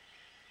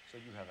 So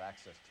you have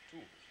access to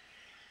tools.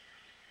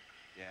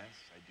 Yes,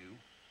 I do.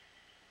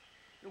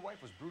 Your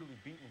wife was brutally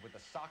beaten with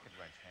a socket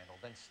wrench handle,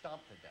 then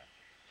stomped to death.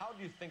 How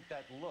do you think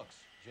that looks,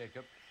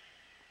 Jacob?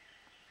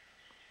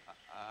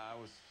 I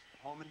was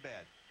home in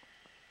bed.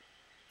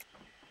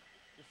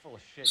 You're full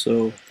of shit.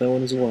 So that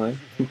one is a lie.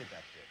 You hated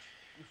that bitch.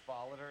 You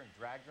followed her and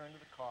dragged her into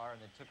the car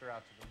and then took her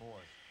out to the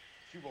moors.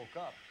 She woke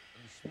up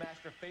and you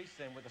smashed her face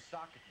in with a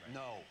socket wrench.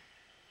 No.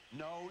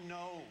 No,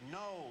 no,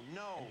 no,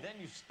 no. And then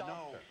you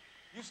stomped her.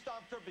 You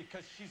stomped her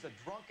because she's a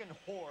drunken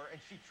whore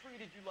and she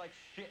treated you like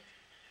shit.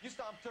 You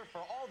stomped her for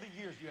all the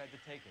years you had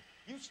to take it.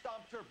 You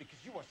stomped her because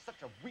you are such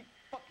a weak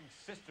fucking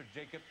sister,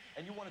 Jacob,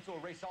 and you wanted to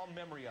erase all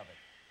memory of it.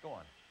 Go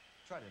on.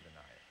 Try to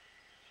deny it.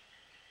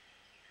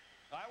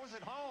 I was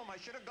at home. I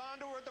should have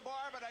gone to her at the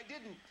bar, but I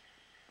didn't.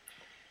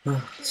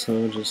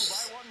 So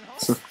just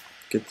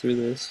get through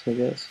this, I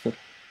guess.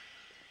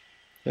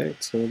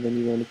 Alright, so then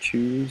you want to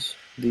choose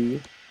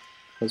the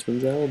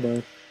husband's alibi.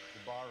 The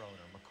bar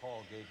owner,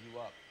 McCall, gave you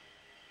up.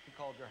 He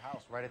called your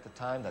house right at the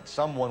time that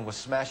someone was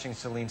smashing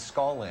Celine's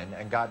skull in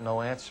and got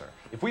no answer.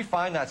 If we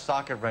find that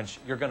socket wrench,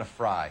 you're gonna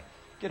fry.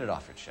 Get it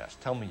off your chest.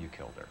 Tell me you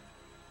killed her.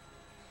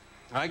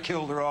 I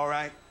killed her, all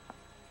right.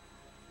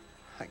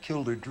 I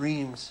killed her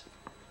dreams.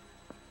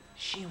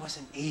 She was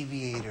an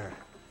aviator.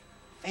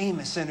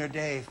 Famous in her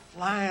day,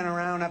 flying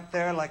around up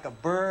there like a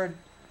bird.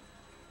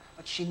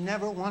 But she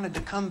never wanted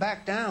to come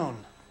back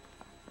down.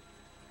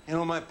 You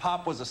know, my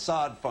pop was a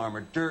sod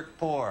farmer, dirt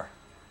poor.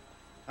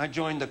 I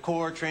joined the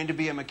Corps, trained to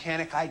be a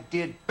mechanic. I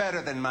did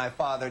better than my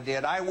father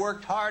did. I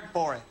worked hard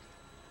for it.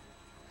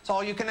 It's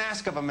all you can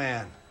ask of a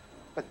man.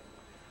 But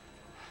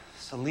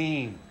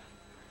Celine,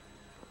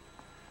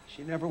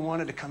 she never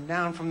wanted to come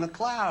down from the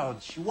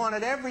clouds. She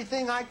wanted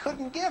everything I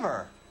couldn't give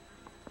her.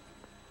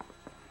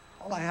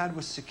 All I had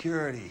was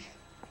security.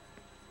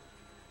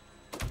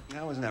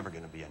 That was never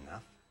going to be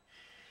enough.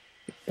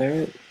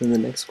 Alright, and the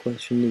next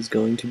question is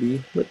going to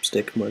be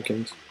lipstick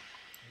markings.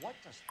 What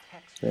does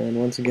text... And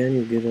once again,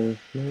 you'll get a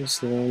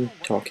nice long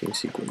talking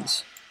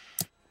sequence.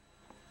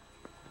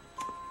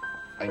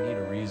 I need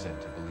a reason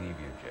to believe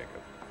you,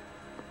 Jacob.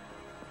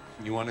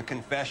 You want a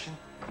confession?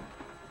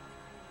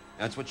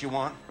 That's what you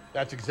want?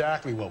 That's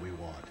exactly what we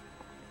want.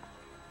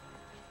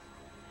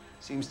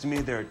 Seems to me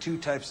there are two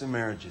types of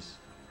marriages.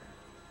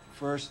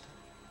 First,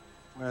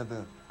 where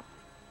the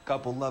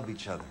couple love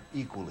each other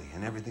equally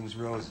and everything's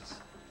roses.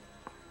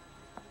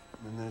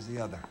 And then there's the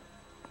other,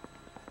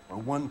 where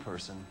one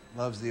person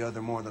loves the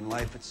other more than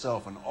life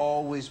itself and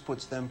always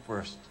puts them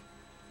first.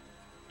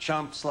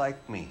 Chumps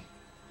like me,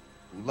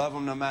 who love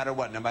them no matter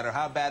what, no matter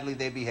how badly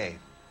they behave.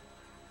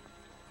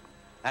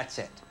 That's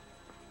it.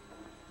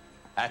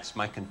 That's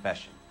my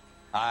confession.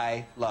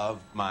 I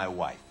love my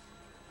wife.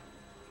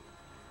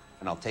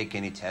 And I'll take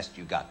any test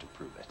you got to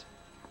prove it.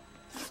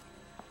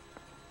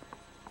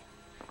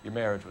 Your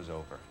marriage was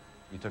over.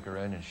 You took her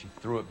in and she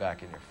threw it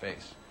back in your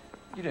face.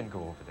 You didn't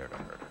go over there to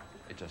hurt her.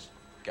 It just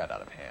got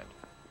out of hand.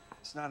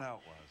 It's not how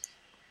it was.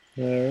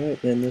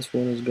 Alright, and this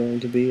one is going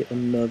to be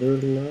another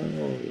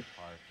lie.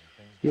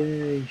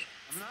 Yay.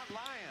 I'm not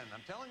lying.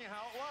 I'm telling you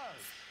how it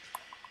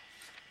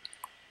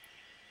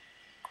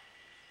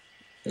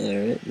was.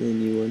 Alright,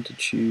 then you want to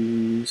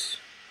choose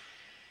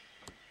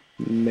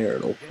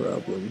marital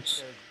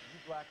problems. You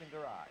blackened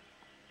her eye.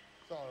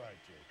 It's all right,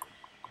 Jacob.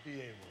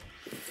 Be able.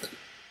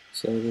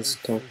 So this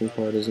talking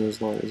part isn't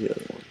as long as the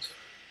other ones.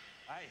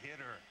 I hit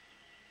her.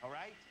 All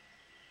right?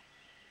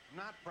 I'm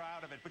not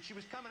proud of it, but she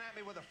was coming at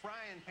me with a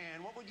frying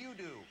pan. What would you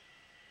do?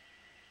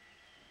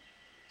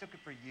 Took it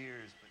for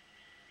years, but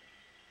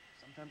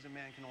sometimes a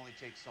man can only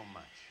take so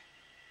much.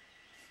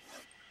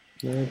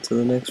 Alright, so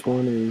the next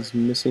one is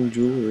missing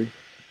jewelry.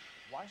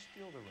 Why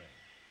steal the ring?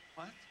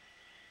 What? What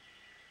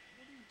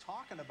are you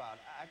talking about?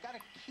 I've got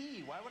a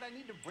key. Why would I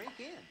need to break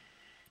in?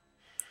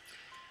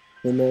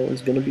 Then that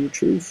one's gonna be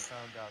truth.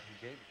 Found out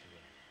who gave it to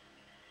her.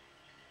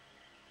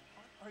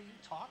 What are you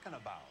talking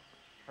about?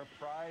 Her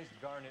prized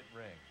garnet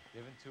ring,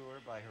 given to her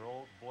by her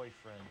old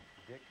boyfriend,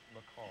 Dick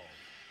McCall.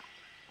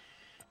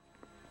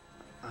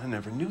 I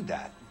never knew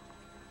that.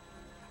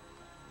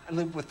 I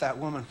lived with that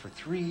woman for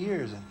 3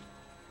 years, and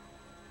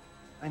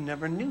I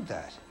never knew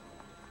that.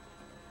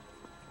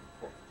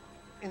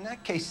 In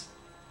that case,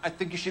 I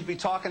think you should be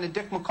talking to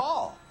Dick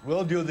McCall.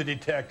 We'll do the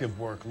detective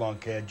work,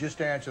 lunkhead. Just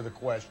answer the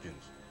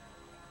questions.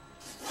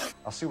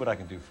 I'll see what I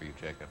can do for you,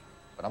 Jacob.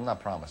 But I'm not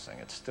promising.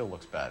 It still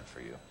looks bad for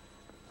you.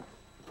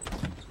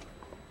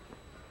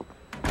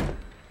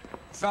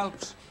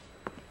 Phelps,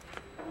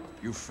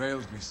 you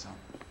failed me, son.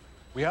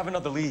 We have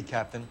another lead,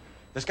 Captain.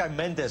 This guy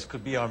Mendez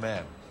could be our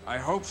man. I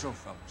hope so,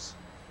 Phelps.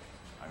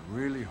 I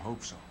really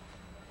hope so.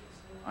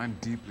 I'm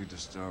deeply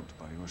disturbed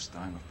by your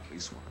style of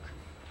police work.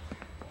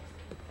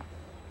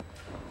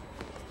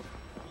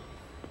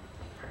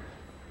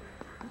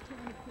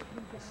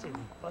 Say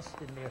we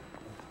bust in there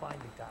and find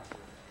the guy.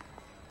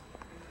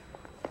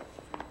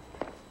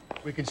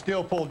 We can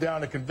still pull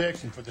down a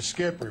conviction for the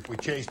skipper if we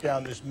chase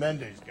down this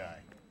Mendez guy.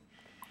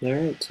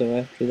 Alright, so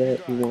after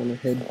that you want to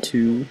head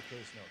to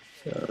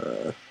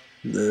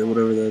the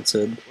whatever that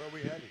said.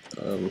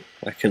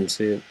 I couldn't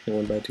see it. It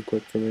went by too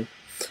quick for me.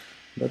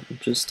 But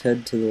just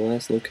head to the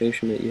last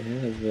location that you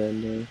have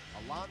and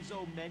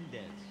Alonzo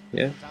Mendez.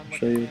 yeah, I'll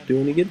show you what to do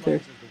when you get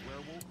there.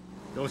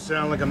 Don't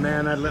sound like a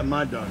man I'd let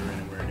my daughter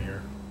anywhere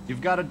near.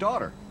 You've got a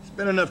daughter.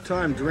 Spend enough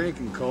time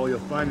drinking, Cole, you'll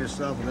find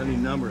yourself with any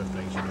number of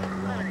things you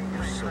don't want when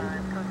you're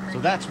sober. So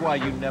that's why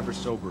you never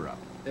sober up.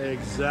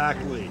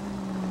 Exactly.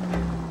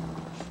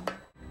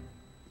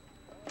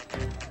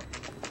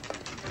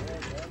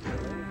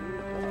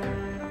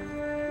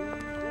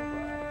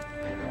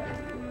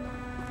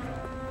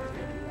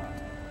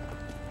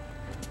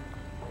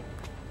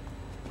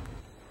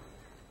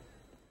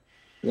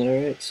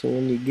 Alright, so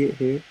when you get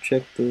here,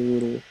 check the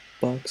little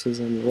boxes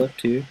on the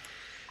left here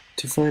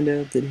to find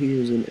out that he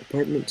is in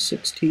apartment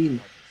 16.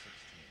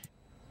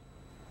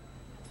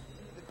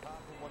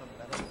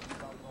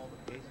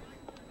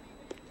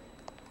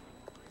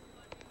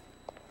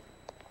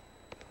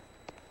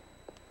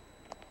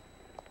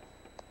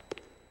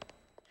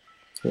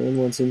 And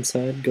once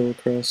inside, go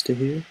across to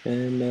here,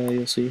 and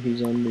you'll see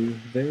he's on the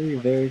very,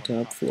 very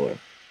top floor.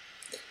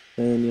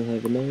 And you'll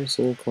have a nice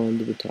little climb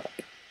to the top.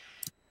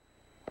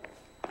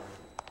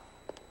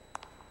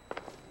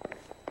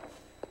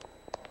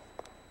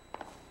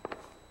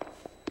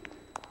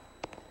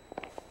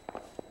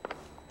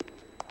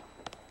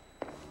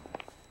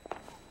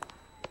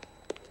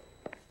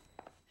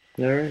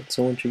 Alright,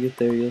 so once you get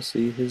there, you'll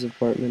see his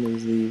apartment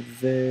is the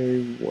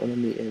very one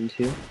on the end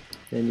here,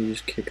 and you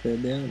just kick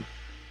that down.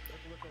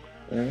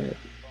 Alright,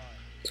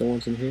 so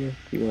once in here,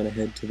 you want to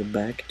head to the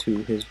back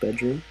to his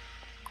bedroom.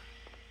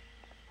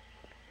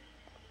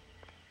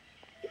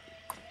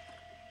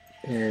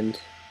 And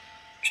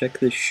check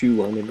the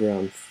shoe on the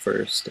ground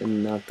first,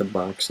 and not the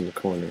box in the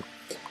corner.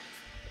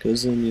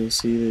 Because then you'll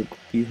see that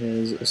he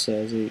has a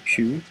size 8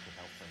 shoe.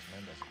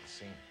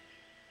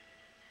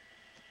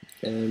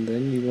 And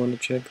then you want to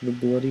check the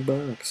bloody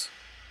box.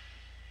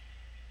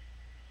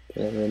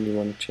 And then you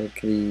want to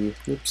check the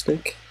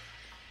lipstick.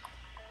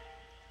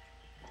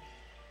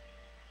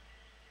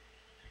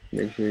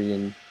 Make sure you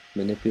can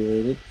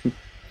manipulate it a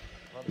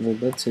little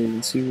bit so you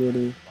can see what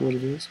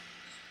it is.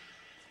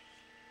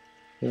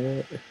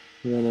 And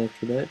then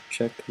after that,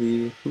 check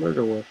the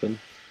murder weapon.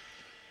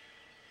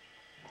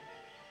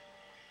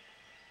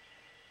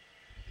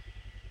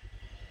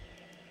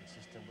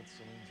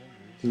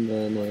 And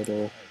then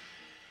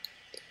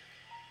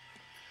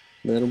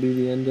that'll be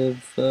the end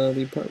of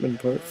the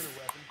apartment part.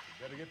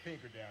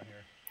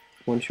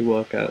 Once you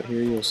walk out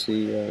here, you'll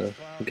see a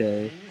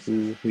guy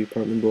who the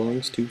apartment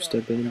belongs to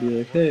step in and be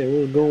like, "Hey,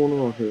 what's going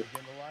on here?"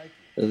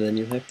 And then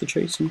you'll have to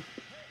chase him.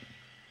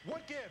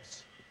 What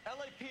gives?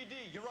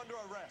 LAPD, you're under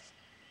arrest.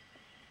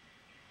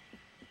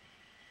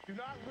 Do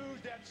not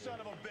lose that son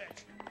of a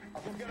bitch.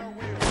 I'll go get our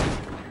wheels.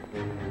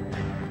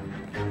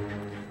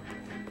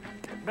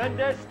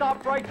 Mendez,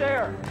 stop right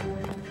there.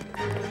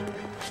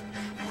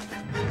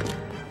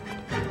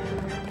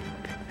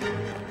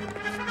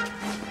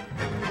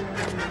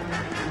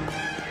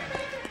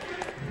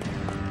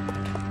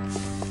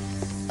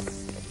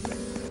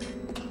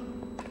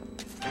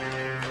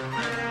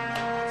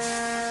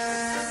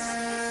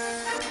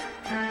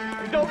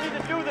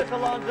 do this,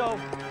 Alonzo.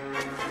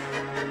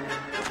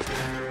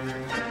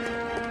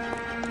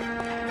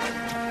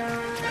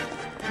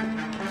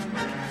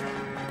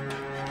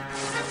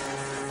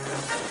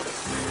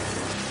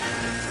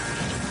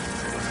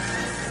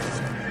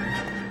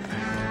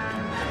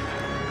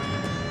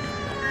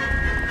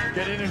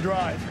 Get in and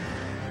drive.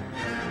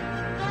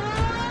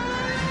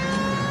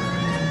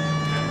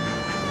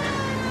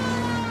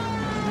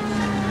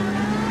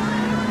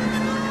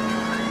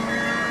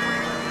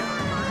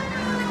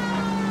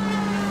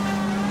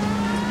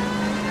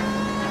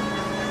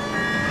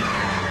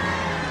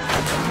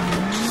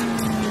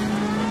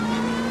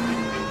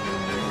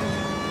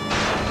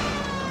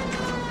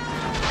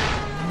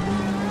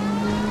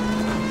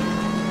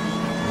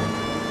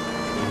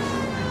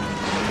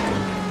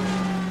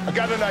 I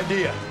got an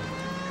idea.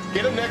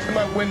 Get him next to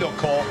my window,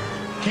 Cole.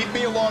 Keep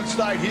me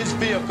alongside his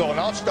vehicle, and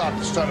I'll stop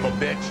the son of a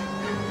bitch.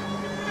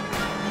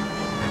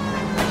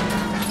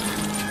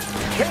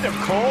 Hit him,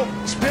 Cole.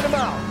 Spit him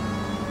out.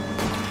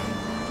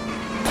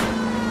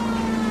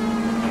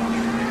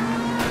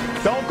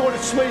 Don't go to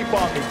sleep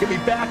on me. Get me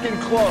back in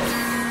close.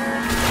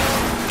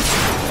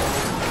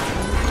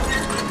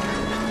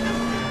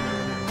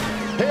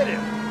 Hit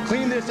him.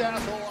 Clean this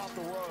asshole off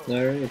the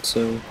road. Alright,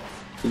 so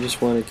you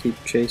just want to keep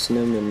chasing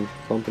him and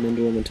bumping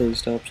into him until he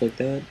stops like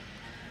that,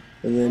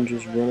 and then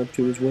just run up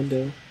to his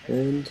window,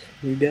 and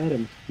you got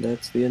him.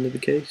 That's the end of the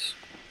case.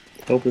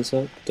 Hope this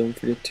helped. Don't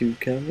forget to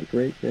comment,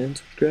 rate, and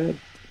subscribe.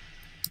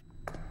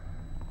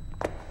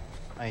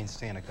 I ain't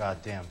saying a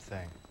goddamn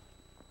thing.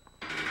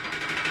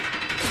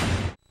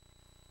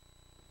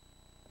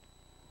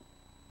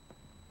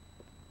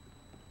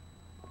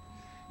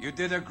 You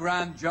did a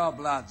grand job,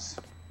 lads.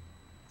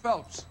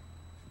 Phelps,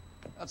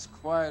 that's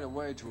quite a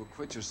way to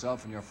acquit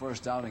yourself in your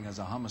first outing as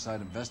a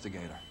homicide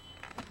investigator.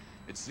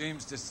 It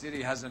seems the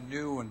city has a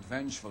new and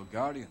vengeful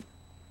guardian.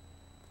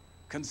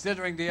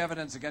 Considering the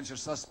evidence against your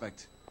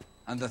suspect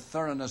and the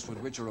thoroughness with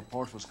which a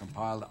report was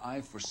compiled,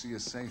 I foresee a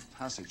safe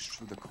passage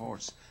through the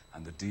courts,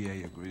 and the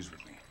DA agrees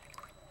with me.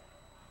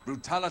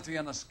 Brutality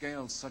on a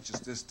scale such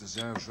as this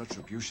deserves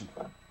retribution.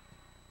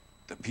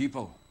 The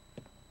people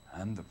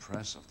and the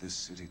press of this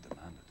city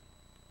demand it.